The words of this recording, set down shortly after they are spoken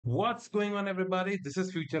What's going on, everybody? This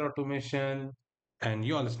is Future Automation, and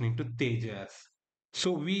you're listening to Tejas.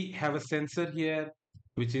 So, we have a sensor here,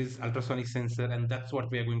 which is ultrasonic sensor, and that's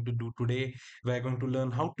what we are going to do today. We are going to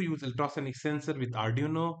learn how to use ultrasonic sensor with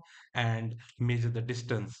Arduino and measure the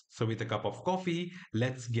distance. So, with a cup of coffee,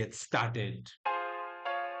 let's get started.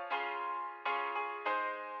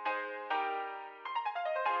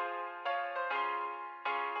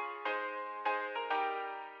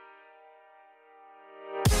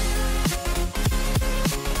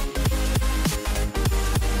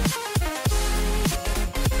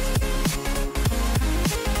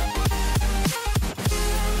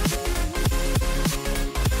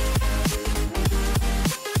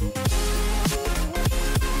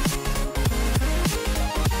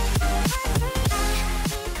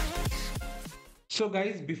 So,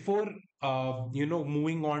 guys, before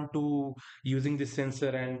moving on to using this sensor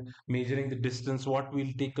and measuring the distance, what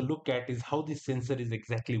we'll take a look at is how this sensor is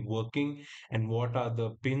exactly working and what are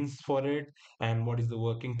the pins for it and what is the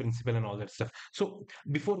working principle and all that stuff. So,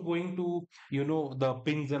 before going to the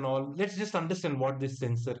pins and all, let's just understand what this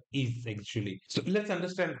sensor is actually. So, let's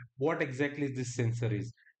understand what exactly this sensor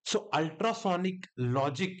is. So, ultrasonic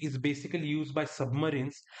logic is basically used by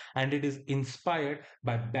submarines and it is inspired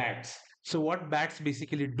by bats. So what bats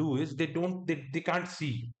basically do is they can't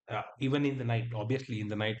see even in the night. Obviously, in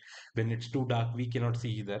the night when it's too dark, we cannot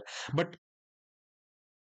see either. But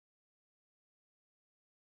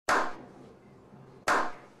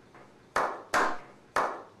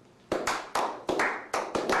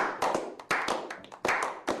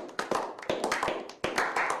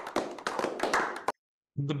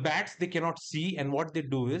the bats they cannot see, and what they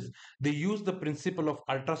do is they use the principle of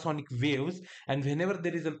ultrasonic waves, and whenever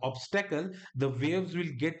there is an obstacle, the waves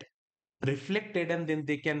will get reflected and then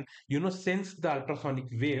they can sense the ultrasonic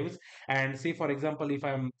waves. And say for example, if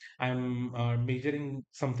I'm measuring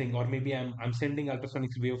something, or maybe I'm sending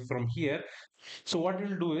ultrasonic wave from here. So what it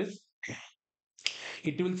will do is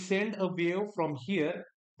it will send a wave from here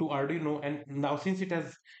to Arduino, and now since it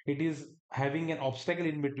is having an obstacle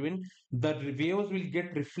in between, the waves will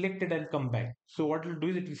get reflected and come back. So what it will do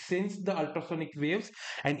is it will sense the ultrasonic waves,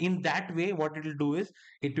 and in that way what it will do is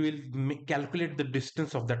it will calculate the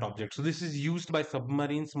distance of that object. So this is used by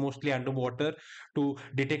submarines mostly underwater to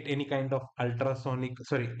detect any kind of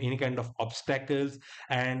any kind of obstacles.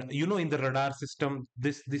 And in the radar system,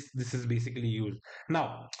 this is basically used.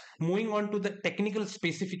 Now, moving on to the technical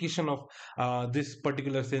specification of this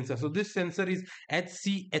particular sensor. So this sensor is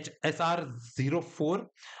HCHSR04,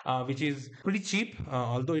 which is pretty cheap,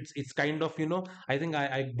 although it's kind of, I think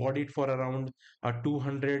I bought it for around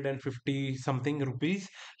 250 something rupees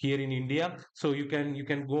here in India. So you can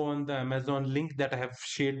go on the Amazon link that I have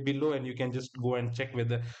shared below, and you can just go and check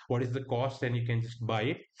whether what is the cost, and you can just buy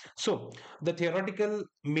it. So the theoretical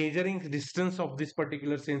measuring distance of this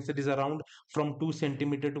particular sensor is around from 2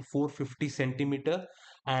 centimeter to 450 centimeter,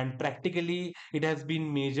 and practically it has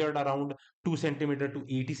been measured around 2 centimeter to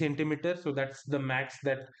 80 centimeter. So that's the max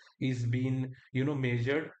that is being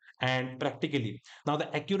measured. And practically now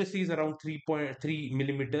the accuracy is around 3.3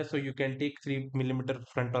 millimeters, so you can take 3 millimeter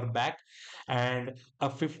front or back. And a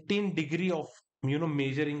 15 degree of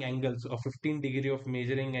measuring angles, a 15 degree of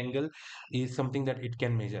measuring angle is something that it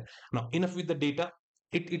can measure. Now enough with the data.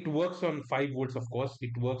 It works on 5 volts, of course.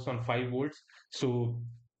 It works on 5 volts. So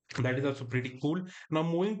that is also pretty cool. Now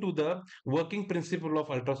moving to the working principle of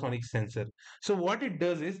ultrasonic sensor. So what it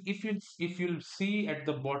does is, if you'll see at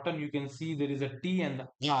the bottom, you can see there is a T and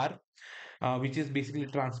the R, which is basically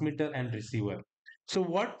transmitter and receiver. So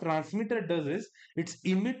what transmitter does is it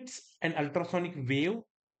emits an ultrasonic wave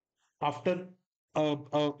after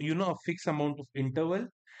a fixed amount of interval.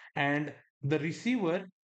 And the receiver,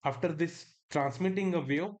 after this transmitting a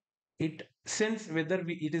wave, it sends whether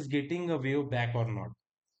it is getting a wave back or not.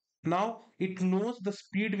 Now it knows the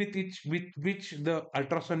speed with which the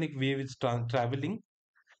ultrasonic wave is traveling.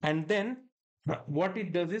 And then what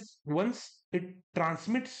it does is, once it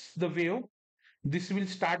transmits the wave, this will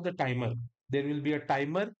start the timer. There will be a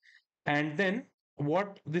timer. And then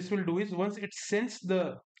what this will do is, once it sends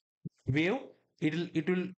the wave, it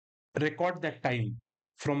will record that time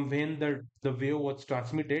from when the wave was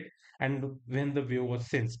transmitted and when the wave was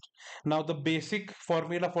sensed. Now the basic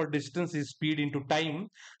formula for distance is speed into time.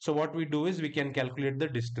 So what we do is we can calculate the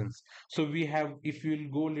distance. So we have, if you will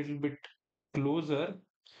go a little bit closer,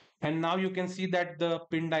 and now you can see that the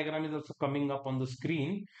pin diagram is also coming up on the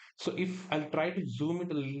screen. So if I'll try to zoom it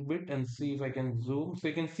a little bit and see if I can zoom, so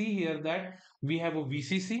you can see here that we have a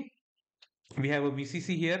VCC. We have a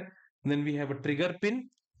VCC here, then we have a trigger pin,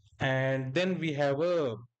 and then we have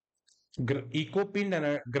a eco pin and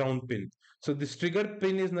a ground pin. So this trigger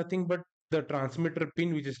pin is nothing but the transmitter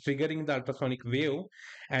pin which is triggering the ultrasonic wave,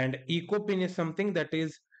 and echo pin is something that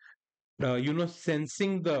is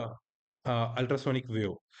sensing the ultrasonic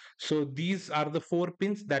wave. So these are the four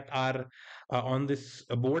pins that are on this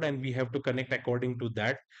board, and we have to connect according to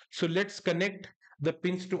that. So let's connect the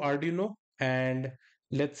pins to Arduino, and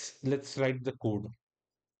let's write the code.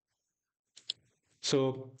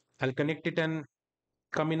 So I'll connect it and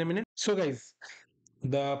come in a minute. So guys,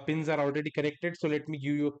 the pins are already connected. So let me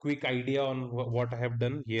give you a quick idea on what I have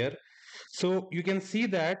done here. So you can see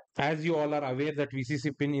that, as you all are aware, that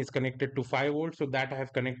VCC pin is connected to 5 volts. So that I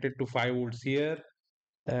have connected to 5 volts here.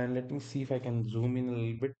 And let me see if I can zoom in a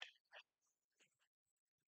little bit.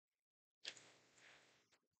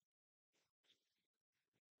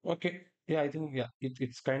 Okay. Yeah, I think, yeah,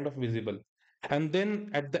 it's kind of visible. And then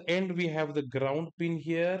at the end, we have the ground pin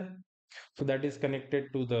here. So that is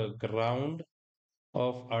connected to the ground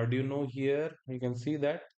of Arduino here. You can see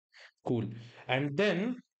that. Cool. And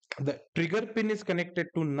then the trigger pin is connected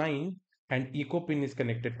to 9 and echo pin is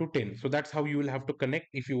connected to 10. So that's how you will have to connect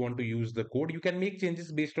if you want to use the code. You can make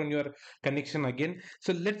changes based on your connection again.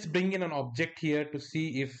 So let's bring in an object here to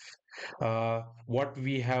see if what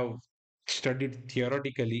we have studied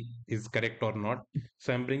theoretically is correct or not.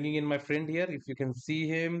 So I'm bringing in my friend here. If you can see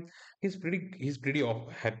him, he's pretty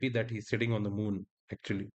happy that he's sitting on the moon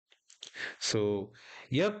actually. So,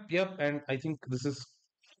 yep, and I think this is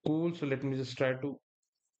cool. So let me just try to,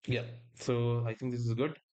 yeah. So I think this is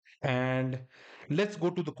good. And let's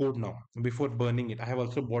go to the code now before burning it. I have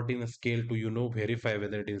also brought in a scale to, verify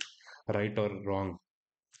whether it is right or wrong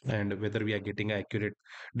and whether we are getting accurate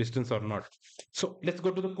distance or not. So let's go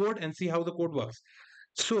to the code and see how the code works.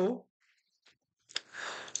 So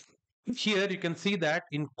here you can see that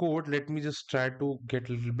in code, let me just try to get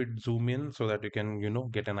a little bit zoom in so that you can,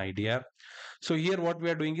 get an idea. So here what we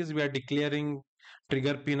are doing is we are declaring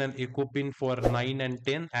trigger pin and echo pin for 9 and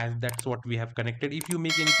 10, as that's what we have connected. If you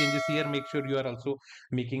make any changes here, make sure you are also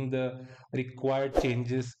making the required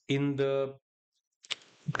changes in the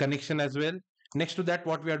connection as well. Next to that,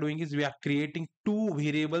 what we are doing is we are creating two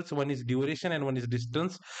variables. One is duration and one is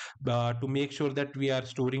distance, to make sure that we are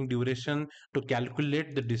storing duration to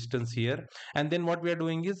calculate the distance here. And then what we are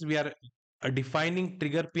doing is we are defining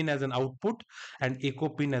trigger pin as an output and echo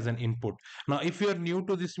pin as an input. Now, if you are new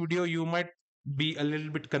to this video, you might be a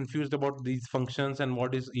little bit confused about these functions and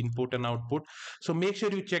what is input and output. So make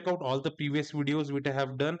sure you check out all the previous videos which I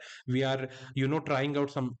have done. We are, trying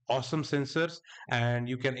out some awesome sensors, and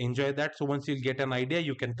you can enjoy that. So once you get an idea,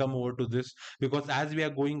 you can come over to this, because as we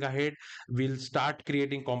are going ahead, we'll start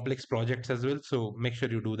creating complex projects as well. So make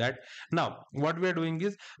sure you do that. Now what we are doing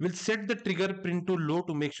is we'll set the trigger pin to low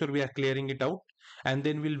to make sure we are clearing it out, and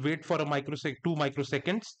then we'll wait for a 2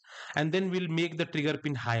 microseconds, and then we'll make the trigger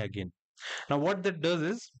pin high again. Now what that does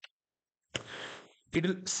is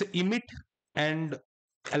it'll emit and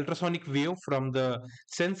ultrasonic wave from the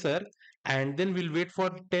sensor, and then we'll wait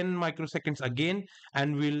for 10 microseconds again,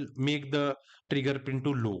 and we'll make the trigger pin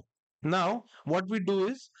to low. Now what we do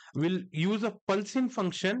is we'll use a pulse in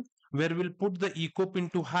function where we'll put the echo pin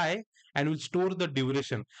to high, and we'll store the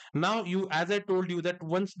duration. Now, you as I told you, that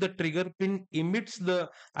once the trigger pin emits the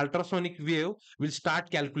ultrasonic wave, we'll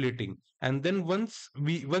start calculating, and then once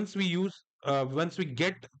we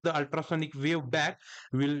get the ultrasonic wave back,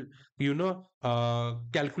 we'll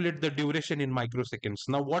calculate the duration in microseconds.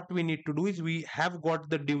 Now what we need to do is we have got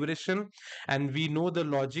the duration, and we know the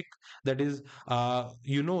logic, that is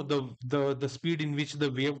the speed in which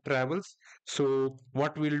the wave travels. So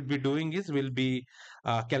what we'll be doing is we'll be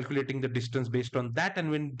calculating the distance based on that,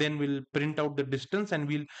 and then we'll print out the distance, and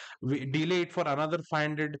we delay it for another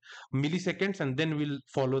 500 milliseconds, and then we'll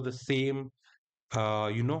follow the same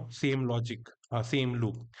logic, same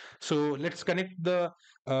loop. So let's connect the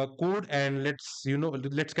code, and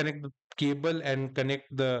let's connect the cable and connect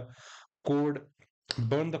the code,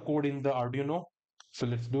 burn the code in the Arduino. So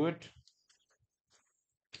let's do it.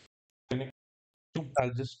 Connect.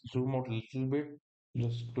 I'll just zoom out a little bit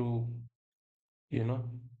just to, you know,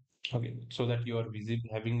 okay, so that you are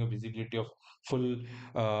having a visibility of full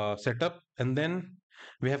setup. And then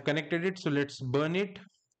we have connected it. So let's burn it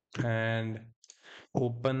and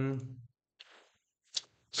open.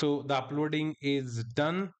 So the uploading is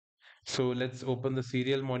done. So let's open the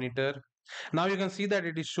serial monitor. Now you can see that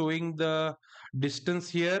it is showing the distance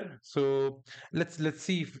here. So let's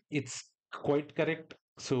see if it's quite correct.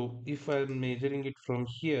 So if I'm measuring it from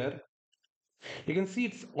here, you can see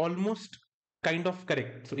it's almost kind of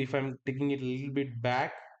correct. So if I'm taking it a little bit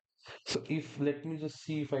back, so if let me just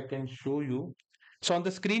see if I can show you. So on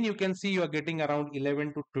the screen you can see you are getting around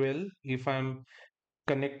 11 to 12. If I'm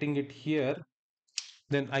connecting it here,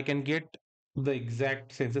 then I can get the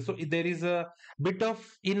exact sensor. So there is a bit of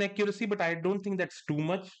inaccuracy, but I don't think that's too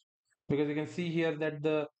much, because you can see here that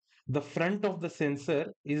the front of the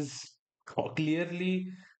sensor is clearly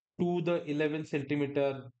to the 11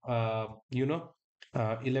 centimeter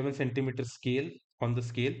 11 centimeter scale on the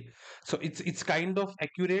scale. So it's kind of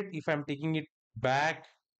accurate. If I'm taking it back,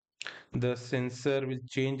 the sensor will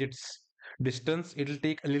change its distance. It'll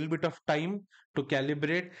take a little bit of time to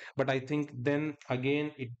calibrate, but I think then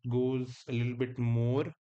again it goes a little bit more.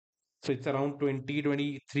 So it's around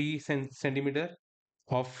 23 centimeter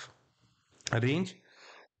of range.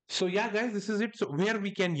 So yeah, guys, this is it. So where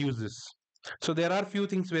we can use this? So there are few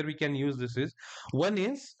things where we can use this is, one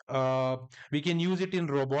is we can use it in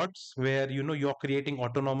robots, where you're creating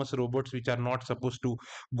autonomous robots which are not supposed to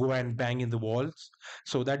go and bang in the walls.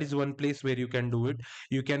 So that is one place where you can do it.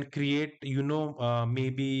 You can create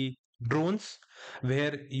maybe drones,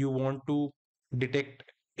 where you want to detect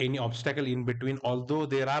any obstacle in between, although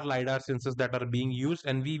there are lidar sensors that are being used,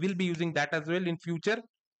 and we will be using that as well in future.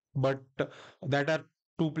 But that are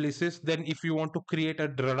two places. Then if you want to create a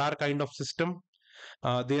radar kind of system,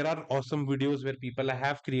 there are awesome videos where people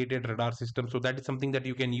have created radar systems, so that is something that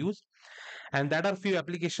you can use. And that are few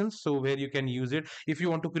applications so where you can use it. If you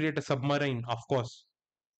want to create a submarine, of course,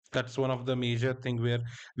 that's one of the major thing where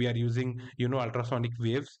we are using ultrasonic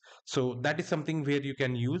waves. So that is something where you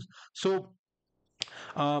can use. So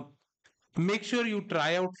uh, make sure you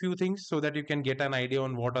try out few things so that you can get an idea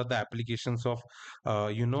on what are the applications of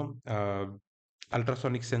uh, you know uh,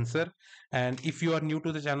 ultrasonic sensor. And if you are new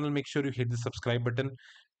to the channel, make sure you hit the subscribe button.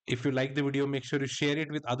 If you like the video, make sure you share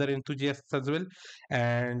it with other enthusiasts as well.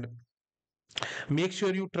 And make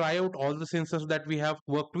sure you try out all the sensors that we have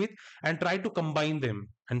worked with, and try to combine them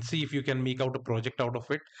and see if you can make out a project out of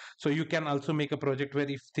it. So you can also make a project where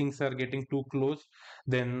if things are getting too close,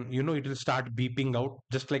 then it will start beeping out,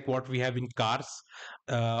 just like what we have in cars.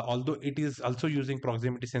 Although it is also using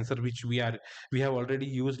proximity sensor, which we have already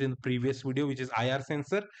used in the previous video, which is IR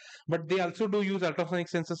sensor. But they also do use ultrasonic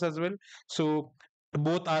sensors as well. So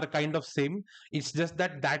both are kind of same. It's just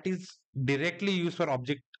that that is directly used for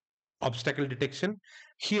object obstacle detection.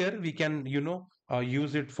 Here we can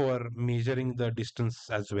use it for measuring the distance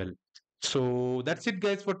as well. So that's it,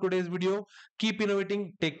 guys, for today's video. Keep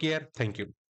innovating. Take care. Thank you.